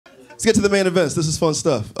Let's get to the main events. This is fun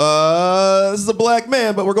stuff. This is a black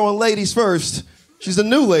man, but we're going ladies first. She's a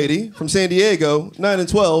new lady from San Diego, 9 and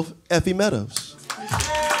 12, Effie Meadows.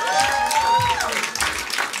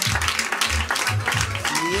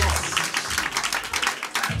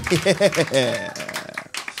 Yeah.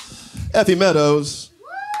 Effie Meadows.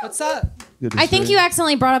 What's up? I think you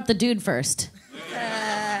accidentally brought up the dude first.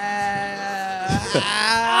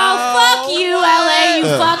 Oh, fuck you, LA, you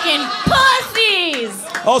fucking pussies!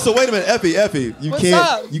 Also, wait a minute, Effie, you What's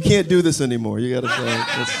up? You can't do this anymore. You gotta say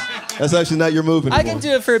that's actually not your move anymore. I can do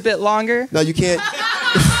it for a bit longer. No, you can't.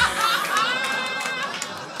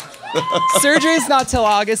 Surgery's not till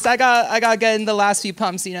August. I got get in the last few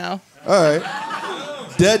pumps, you know. All right.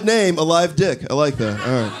 Dead name, alive dick. I like that.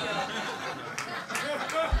 All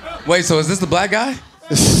right. Wait, so is this the black guy?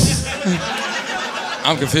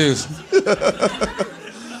 I'm confused.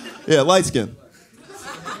 Yeah, light skin.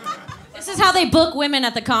 This is how they book women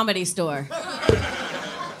at the Comedy Store.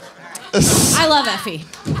 I love Effie.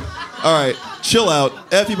 All right, chill out.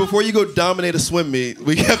 Effie, before you go dominate a swim meet,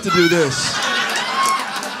 we have to do this.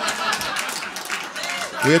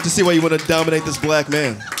 We have to see why you want to dominate this black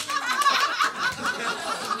man.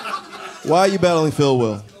 Why are you battling Phil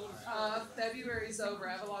Will? February's over.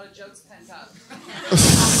 I have a lot of jokes pent up.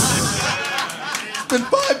 It's been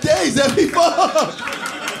 5 days, Effie. Fuck!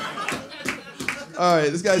 All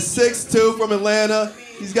right, this guy's 6'2" from Atlanta.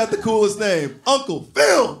 He's got the coolest name. Uncle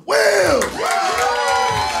Phil Will!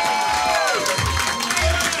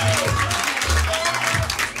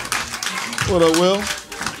 What up, Will?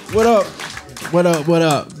 What up? What up? What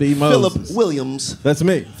up? B. Moses. Philip Williams. That's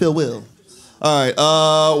me. Phil Will. All right,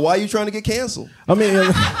 why are you trying to get canceled? I mean,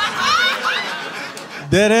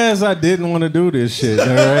 dead ass, I didn't want to do this shit, all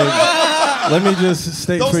right? Let me just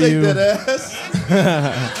state Don't for say you. dead ass.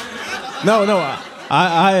 No,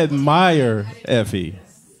 I admire Effie.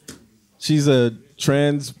 She's a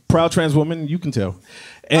proud trans woman, you can tell.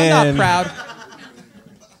 And I'm not proud.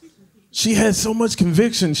 she had so much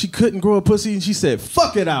conviction, she couldn't grow a pussy, and she said,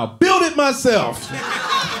 fuck it, I'll build it myself.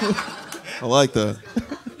 I like that.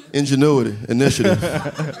 Ingenuity, initiative.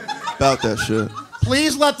 About that shit.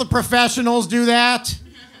 Please let the professionals do that.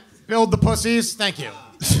 Build the pussies. Thank you.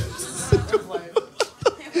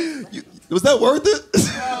 Was that worth it?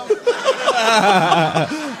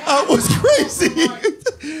 I was crazy.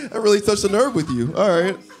 I really touched a nerve with you. All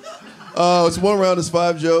right. It's 1 round, it's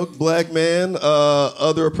 5 joke. Black man,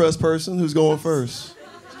 other oppressed person. Who's going first?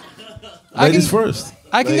 Ladies first.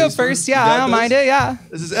 I can go first. Yeah, I don't mind it. Yeah.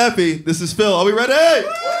 This is Effie. This is Phil. Are we ready?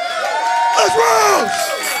 Let's roll!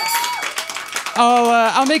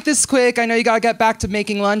 I'll make this quick. I know you gotta get back to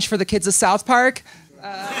making lunch for the kids of South Park.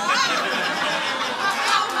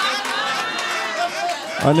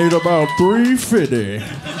 I need about 350.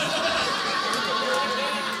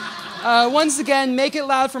 Once again, make it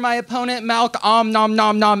loud for my opponent, Malk Nom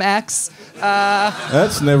Nom Nom X.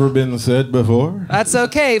 That's never been said before. That's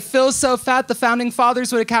okay. Phil's so fat, the founding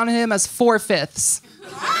fathers would have counted him as 4/5.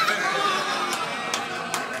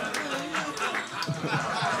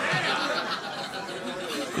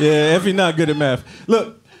 Yeah, Effie not good at math.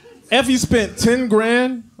 Look, Effie spent 10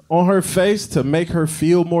 grand on her face to make her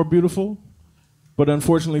feel more beautiful, but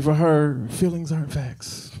unfortunately for her, feelings aren't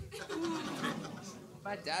facts.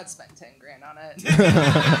 My dad spent 10 grand on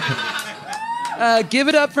it. Give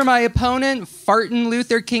it up for my opponent, Fartin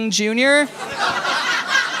Luther King Jr.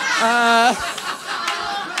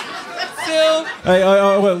 Phil. Hey,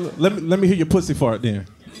 well, let me hear your pussy fart then.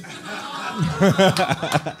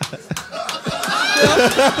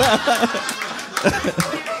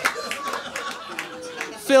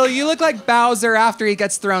 Phil, you look like Bowser after he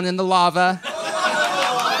gets thrown in the lava.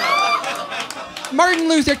 Martin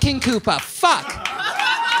Luther King Koopa. Fuck.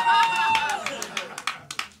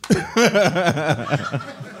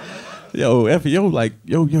 Yo, Effie, your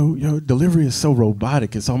delivery is so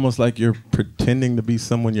robotic. It's almost like you're pretending to be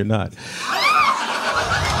someone you're not.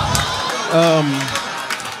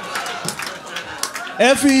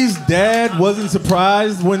 Effie's dad wasn't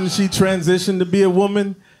surprised when she transitioned to be a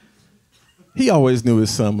woman. He always knew his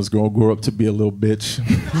son was gonna grow up to be a little bitch.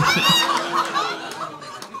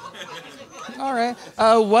 All right.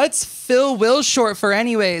 What's Phil Will short for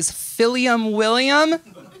anyways? Philium William?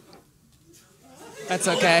 That's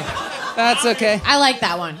okay. That's okay. I like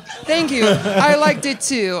that one. Thank you. I liked it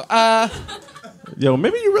too. Yo,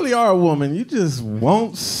 maybe you really are a woman. You just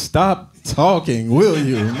won't stop talking, will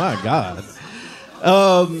you? My God.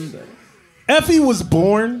 Effie was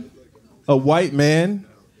born a white man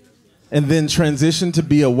and then transitioned to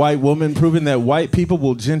be a white woman, proving that white people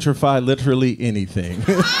will gentrify literally anything.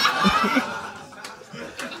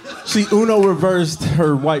 She Uno reversed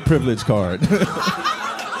her white privilege card.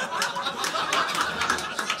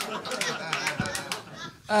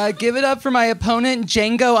 Give it up for my opponent,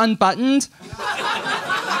 Django Unbuttoned.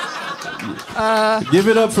 Give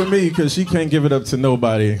it up for me, because she can't give it up to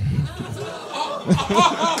nobody.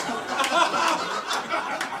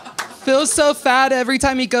 Feels so fat every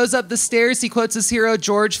time he goes up the stairs, he quotes his hero,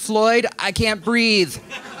 George Floyd, I can't breathe.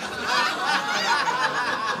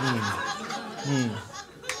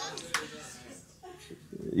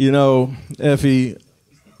 You know, Effie,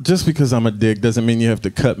 just because I'm a dick doesn't mean you have to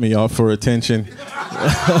cut me off for attention.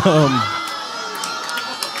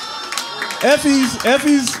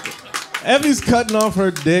 Effie's cutting off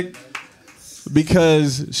her dick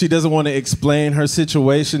because she doesn't want to explain her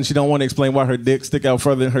situation. She don't want to explain why her dick stick out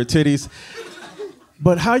further than her titties.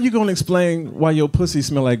 But how you gonna explain why your pussy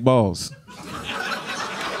smell like balls?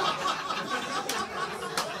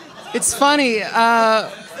 It's funny.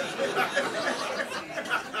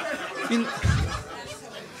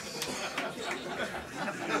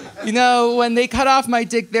 You know, when they cut off my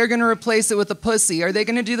dick, they're gonna replace it with a pussy. Are they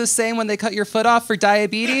gonna do the same when they cut your foot off for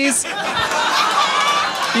diabetes?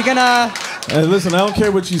 You're gonna... Hey, listen, I don't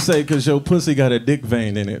care what you say, because your pussy got a dick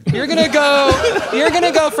vein in it. You're gonna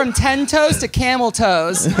go from 10 toes to camel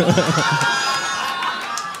toes.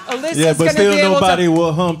 Alyssa's Yeah, but gonna still be able nobody to...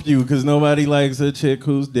 will hump you, because nobody likes a chick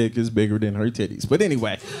whose dick is bigger than her titties. But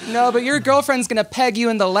anyway. No, but your girlfriend's gonna peg you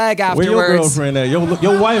in the leg afterwards. Where your girlfriend at?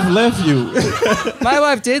 Your wife left you. My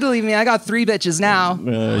wife did leave me. I got 3 bitches now.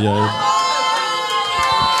 Yeah.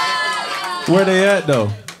 Where they at, though?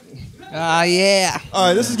 Yeah. All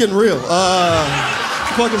right, this is getting real. What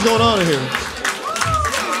the fuck is going on in here?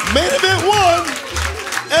 Main event 1,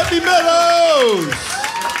 Effie Meadows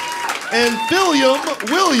and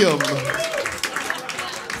William.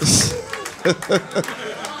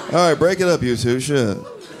 All right, break it up, you two. Shit. All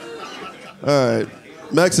right,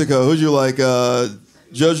 Mexico. Who'd you like,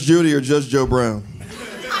 Judge Judy or Judge Joe Brown?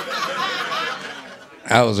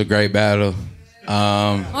 That was a great battle.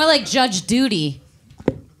 More like Judge Duty.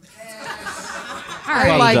 All I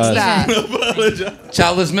right. liked that.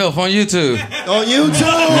 Childless MILF on YouTube. On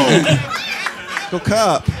YouTube. Go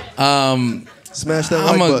cop. Smash that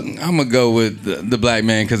like button. I'm gonna go with the black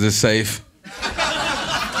man because it's safe.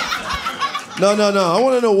 No. I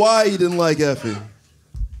want to know why you didn't like Effie.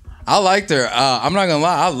 I liked her. I'm not gonna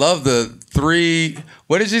lie. I love the 3.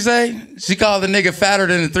 What did she say? She called the nigga fatter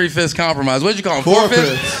than the 3/5 compromise. What'd you call him?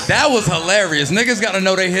 4/5? That was hilarious. Niggas gotta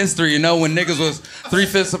know their history, you know, when niggas was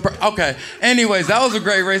 3/5. Okay. Anyways, that was a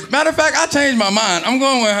great race. Matter of fact, I changed my mind. I'm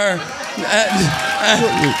going with her.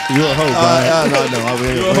 You're a hoe, Brian.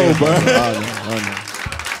 You're a hoe, Brian.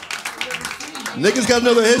 Niggas gotta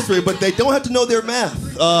know their history, but they don't have to know their math.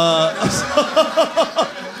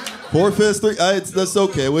 4/5, 3. That's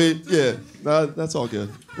okay. That's all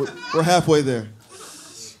good. We're halfway there.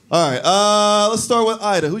 All right, let's start with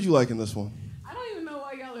Aida. Who'd you like in this one? I don't even know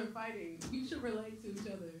why y'all are fighting. You should relate to each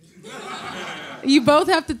other. You both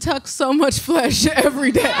have to tuck so much flesh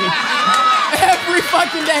every day. Every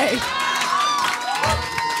fucking day.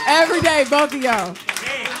 Every day, both of y'all.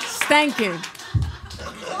 Stankin'.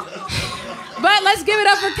 But let's give it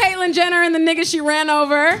up for Caitlyn Jenner and the nigga she ran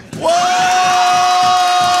over. Whoa!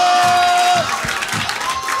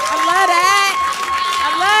 I love that.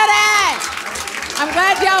 I'm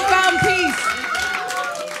glad y'all found peace.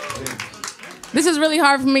 This is really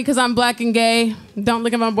hard for me because I'm black and gay. Don't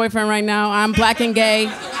look at my boyfriend right now. I'm black and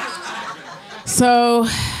gay. So,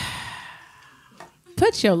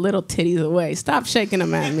 put your little titties away. Stop shaking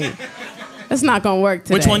them at me. That's not gonna work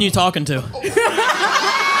today. Which one you talking to?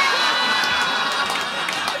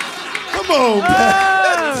 Come on,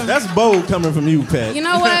 Pat. That's bold coming from you, Pat. You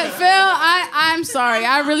know what, Phil? I'm sorry.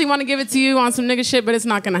 I really want to give it to you on some nigga shit, but it's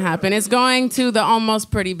not gonna happen. It's going to the almost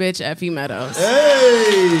pretty bitch Effie Meadows.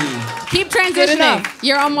 Hey! Keep transitioning.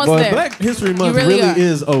 You're almost Boy, there. Black History Month really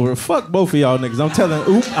is over. Fuck both of y'all niggas.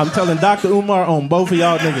 I'm telling Dr. Umar on both of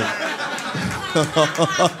y'all niggas.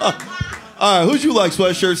 All right, who'd you like,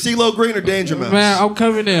 Sweatshirt? CeeLo Green or Danger Mouse? Man, I'm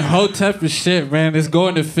coming in Hotep and shit, man. It's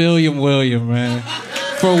going to William, man.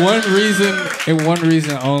 For one reason and one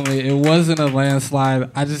reason only. It wasn't a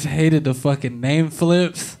landslide. I just hated the fucking name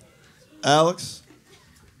flips. Alex?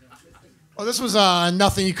 Well, this was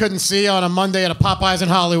nothing you couldn't see on a Monday at a Popeyes in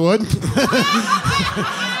Hollywood.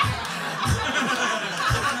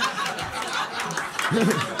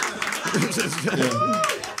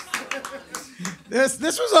 This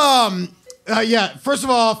was first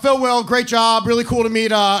of all, Phil Will, great job. Really cool to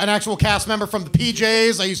meet an actual cast member from the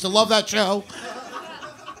PJs. I used to love that show.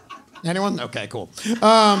 Anyone? Okay, cool.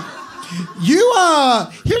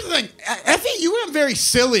 Here's the thing. Effie, you went very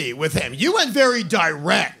silly with him. You went very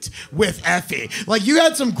direct with Effie. Like, you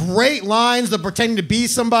had some great lines of pretending to be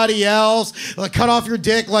somebody else, like cut off your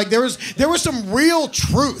dick. Like, there was some real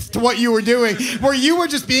truth to what you were doing, where you were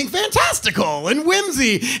just being fantastical and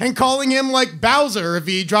whimsy and calling him like Bowser if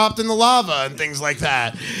he dropped in the lava and things like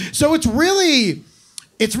that. So it's really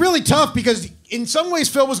tough because in some ways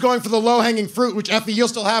Phil was going for the low-hanging fruit, which Effie you'll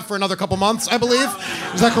still have for another couple months, I believe.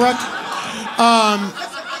 Is that correct?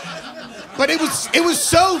 But it was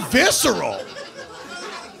so visceral.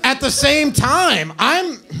 At the same time,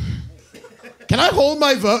 can I hold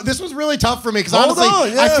my vote? This was really tough for me because honestly,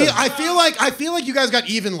 I feel like you guys got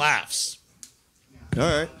even laughs. All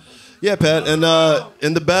right. Yeah, Pat. And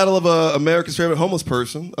in the battle of America's favorite homeless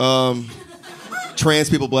person, trans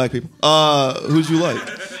people, black people, who'd you like?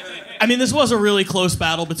 I mean, this was a really close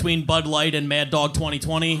battle between Bud Light and Mad Dog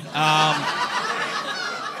 2020.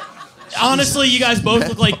 Honestly, you guys both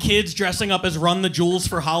look like kids dressing up as Run the Jewels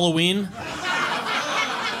for Halloween.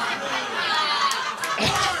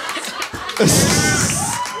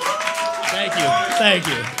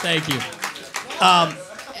 Thank you.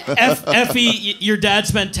 Effie, your dad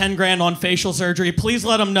spent 10 grand on facial surgery. Please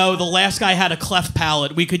let him know the last guy had a cleft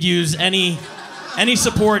palate. We could use any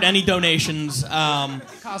support, any donations. It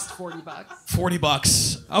cost $40.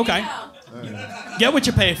 $40. Okay. Get what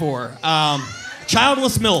you pay for.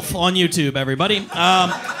 Childless MILF on YouTube, everybody.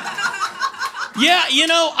 Yeah, you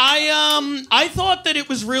know, I thought that it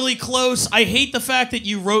was really close. I hate the fact that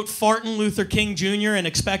you wrote Fartin' Luther King Jr. and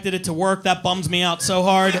expected it to work. That bums me out so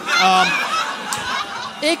hard.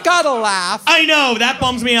 It got a laugh. I know, that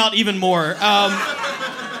bums me out even more.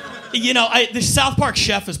 You know, the South Park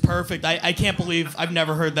chef is perfect. I can't believe I've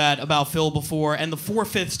never heard that about Phil before. And the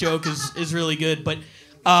 4/5 joke is really good. But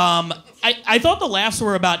I thought the laughs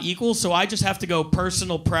were about equal, so I just have to go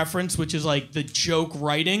personal preference, which is like the joke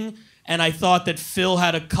writing. And I thought that Phil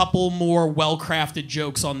had a couple more well-crafted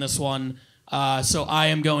jokes on this one. So I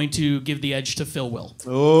am going to give the edge to Phil Will.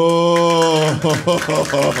 Oh.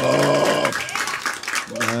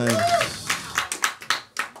 Nice.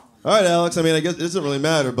 All right, Alex. I mean, I guess it doesn't really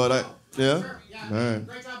matter, but yeah? All right.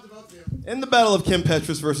 Great job to both of you. In the battle of Kim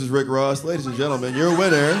Petras versus Rick Ross, ladies and gentlemen, your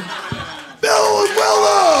winner, Bill and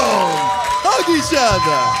Willow! Hug each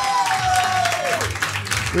other!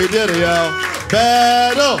 We did it, y'all.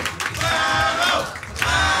 Battle!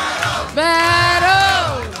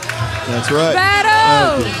 Battle! That's right.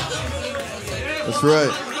 Battle! That's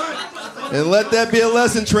right. And let that be a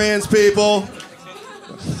lesson, trans people.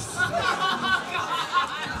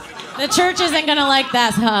 The church isn't gonna like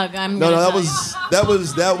that hug. No, that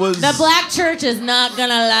was. The black church is not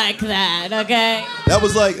gonna like that. Okay. That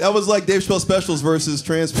was like Dave Chappelle specials versus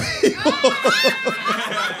trans people.